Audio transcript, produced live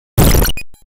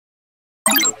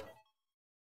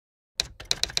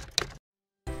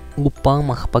Upang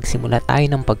makapagsimula tayo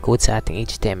ng pag-code sa ating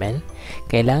HTML,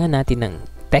 kailangan natin ng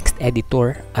text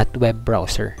editor at web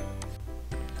browser.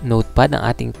 Notepad ang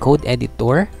ating code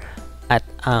editor at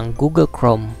ang Google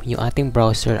Chrome, yung ating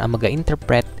browser, ang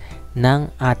mag-interpret ng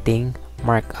ating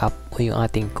markup o yung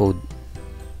ating code.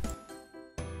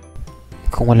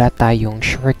 Kung wala tayong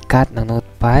shortcut ng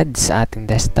Notepad sa ating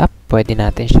desktop, pwede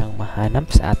natin siyang mahanap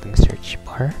sa ating search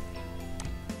bar.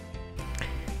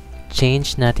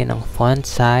 Change natin ang font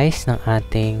size ng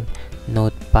ating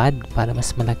Notepad para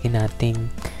mas malaki nating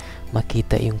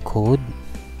makita yung code.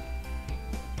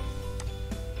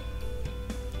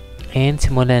 And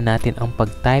simulan natin ang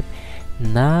pag-type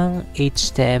ng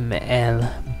HTML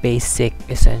basic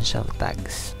essential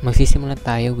tags. Magsisimula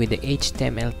tayo with the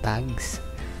HTML tags.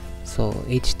 So,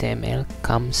 HTML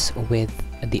comes with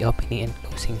the opening and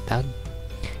closing tag.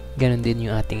 Ganon din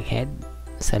yung ating head.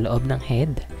 Sa loob ng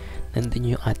head,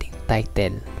 nandun yung ating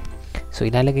title. So,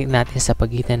 ilalagay natin sa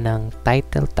pagitan ng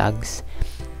title tags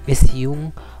is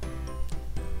yung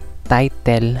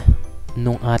title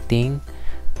nung ating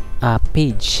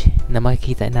page na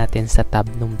makikita natin sa tab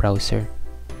ng browser.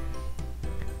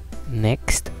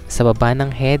 Next, sa baba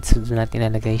ng head, so doon natin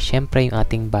ilalagay syempre yung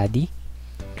ating body.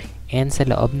 And sa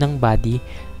loob ng body,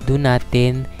 doon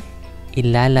natin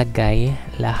ilalagay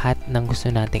lahat ng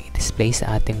gusto nating i-display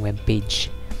sa ating web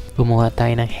page. Gumawa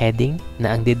tayo ng heading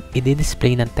na ang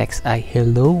i-display ng text ay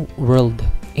Hello World.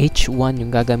 H1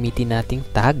 yung gagamitin nating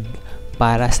tag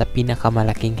para sa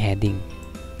pinakamalaking heading.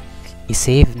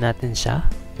 I-save natin siya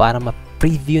para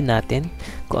ma-preview natin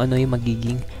kung ano yung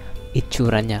magiging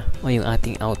itsura niya o yung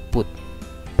ating output.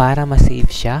 Para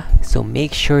ma-save siya, so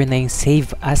make sure na yung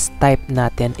save as type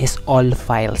natin is all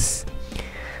files.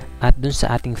 At dun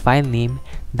sa ating file name,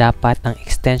 dapat ang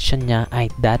extension niya ay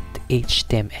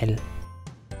 .html.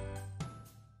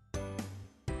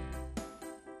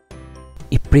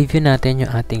 I-preview natin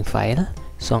yung ating file.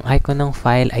 So, ang icon ng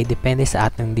file ay depende sa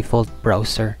ating default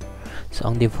browser. So,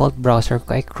 ang default browser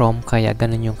ko ay Chrome, kaya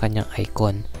ganun yung kanyang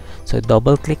icon. So,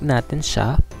 double-click natin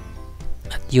siya.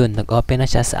 At yun, nag-open na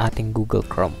siya sa ating Google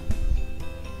Chrome.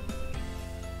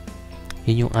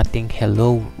 Yun yung ating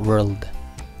Hello World.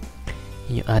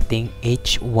 Yun yung ating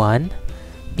H1.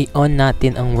 I-on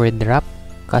natin ang word wrap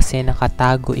kasi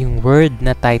nakatago yung word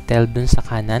na title dun sa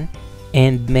kanan.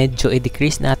 And medyo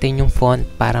i-decrease natin yung font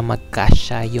para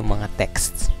mag-kasya yung mga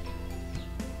texts.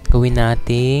 Gawin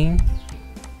natin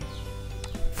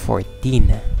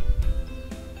 14.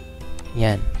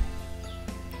 Yan.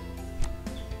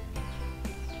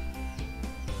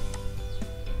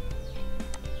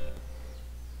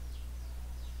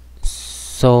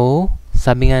 So,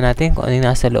 sabi nga natin kung ano yung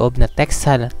nasa loob na text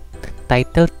sa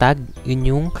title tag, yun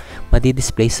yung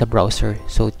madi-display sa browser.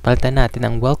 So, palitan natin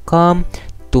ang welcome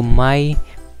to my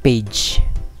page.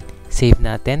 Save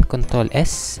natin, Ctrl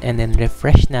S, and then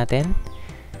refresh natin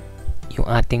yung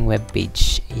ating web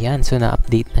page. Yan, so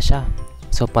na-update na siya.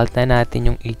 So, palitan natin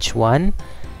yung H1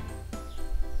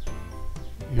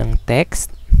 ng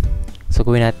text. So,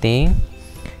 gawin natin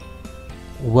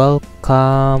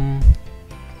welcome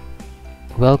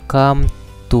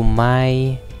to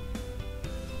my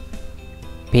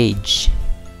page.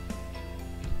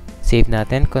 Save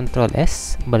natin, Ctrl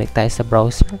S, balik tayo sa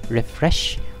browser,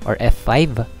 refresh, or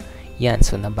F5. Yan,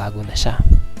 so nabago na siya.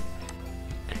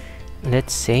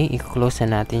 Let's say, i-close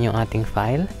na natin yung ating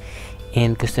file,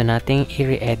 and gusto nating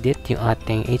i-re-edit yung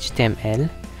ating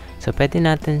HTML. So, pwede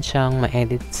natin siyang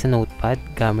ma-edit sa Notepad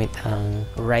gamit ang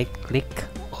right-click,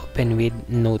 open with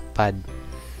Notepad.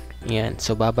 Yan,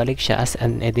 so babalik siya as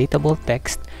an editable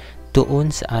text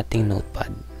doon sa ating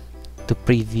Notepad. To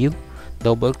preview,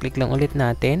 double-click lang ulit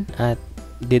natin at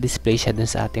di-display siya dun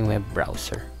sa ating web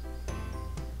browser.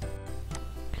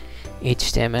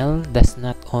 HTML does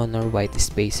not honor white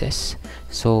spaces.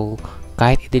 So,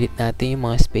 kahit i-delete natin yung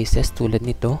mga spaces tulad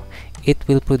nito, it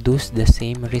will produce the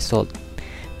same result.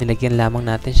 Nilagyan lamang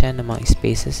natin siya ng mga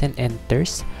spaces and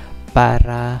enters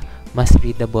para mas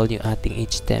readable yung ating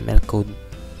HTML code.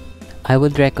 I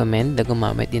would recommend na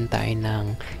gumamit din tayo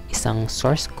ng isang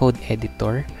source code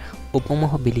editor upang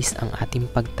mapabilis ang ating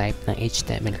pag-type ng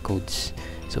HTML codes.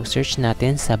 So, search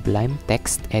natin Sublime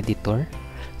Text Editor.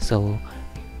 So,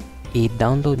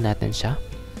 i-download natin siya.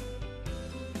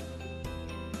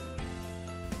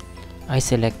 I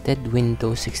selected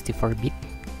Windows 64-bit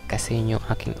kasi yun yung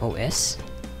aking OS.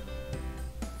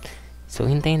 So,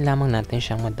 hintayin lamang natin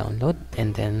siyang ma-download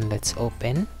and then let's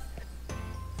open.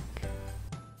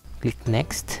 Click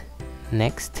Next,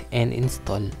 Next, and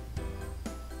Install.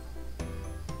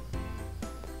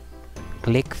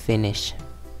 Click Finish.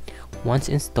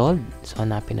 Once installed, so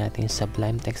hanapin natin yung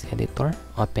Sublime Text Editor.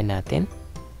 Open natin.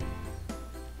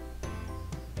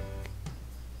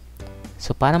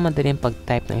 So para madali yung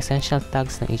pag-type ng essential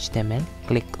tags ng HTML,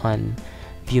 click on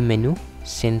View menu,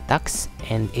 Syntax,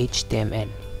 and HTML.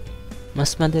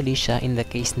 Mas madali siya in the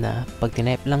case na pag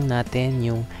tinype lang natin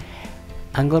yung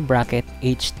angle bracket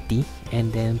HT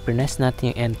and then press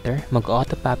natin yung enter,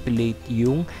 mag-auto-populate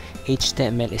yung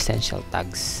HTML essential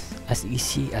tags. As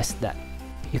easy as that.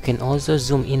 You can also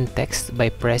zoom in text by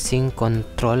pressing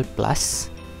Ctrl+.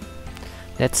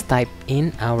 Let's type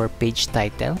in our page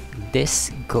title.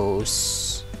 This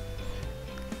goes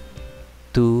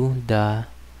to the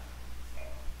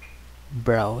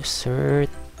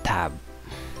browser tab.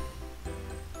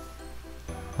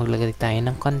 Maglagay tayo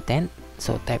ng content.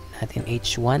 So, type natin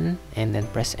H1 and then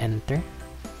press enter.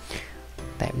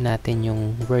 Type natin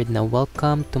yung word na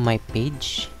welcome to my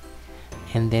page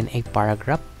and then a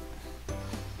paragraph.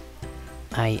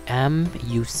 I am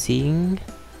using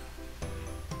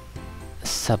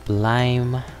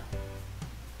Sublime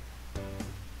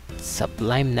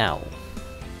now.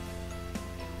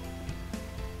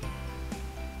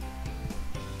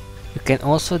 You can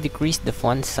also decrease the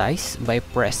font size by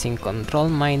pressing Ctrl-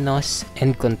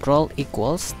 and Ctrl=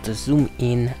 to zoom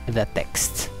in the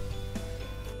text.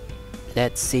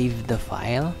 Let's save the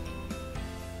file.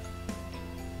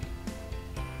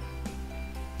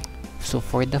 So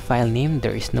for the file name,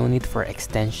 there is no need for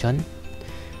extension.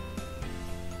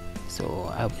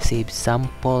 So I will save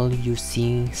sample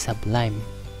using Sublime.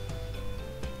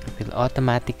 It will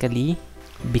automatically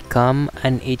become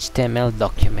an HTML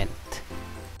document.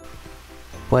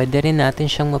 Pwede rin natin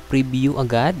siyang ma-preview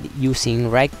agad using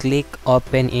right-click,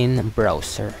 open in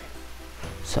browser.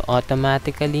 So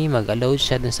automatically mag-load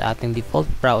siya dun sa ating default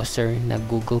browser na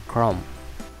Google Chrome.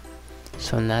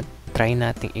 So try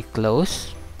nating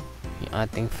i-close yung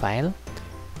ating file.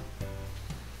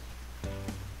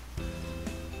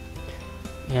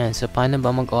 Yan, so paano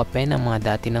ba mag-open ng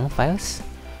mga dati ng files?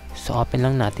 So open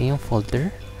lang natin yung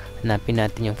folder, hanapin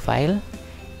natin yung file,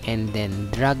 and then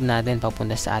drag natin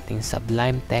papunta sa ating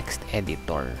Sublime Text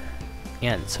Editor.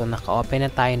 Yan, so naka-open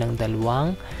na tayo ng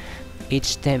dalawang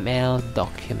HTML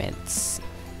documents.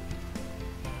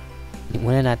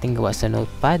 Yung una natin gawa sa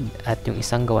Notepad at yung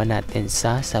isang gawa natin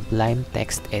sa Sublime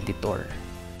Text Editor.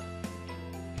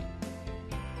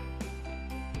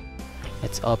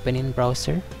 Let's open in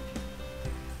browser.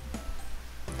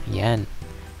 Yan.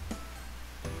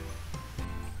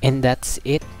 And that's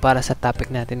it para sa topic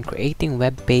natin, creating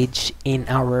web page in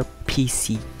our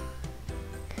PC.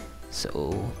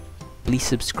 So, please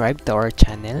subscribe to our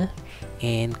channel.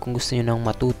 And kung gusto nyo nang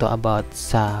matuto about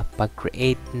sa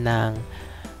pag-create ng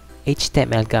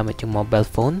HTML gamit yung mobile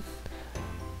phone,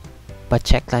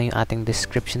 pa-check lang yung ating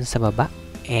description sa baba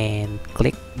and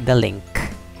click the link.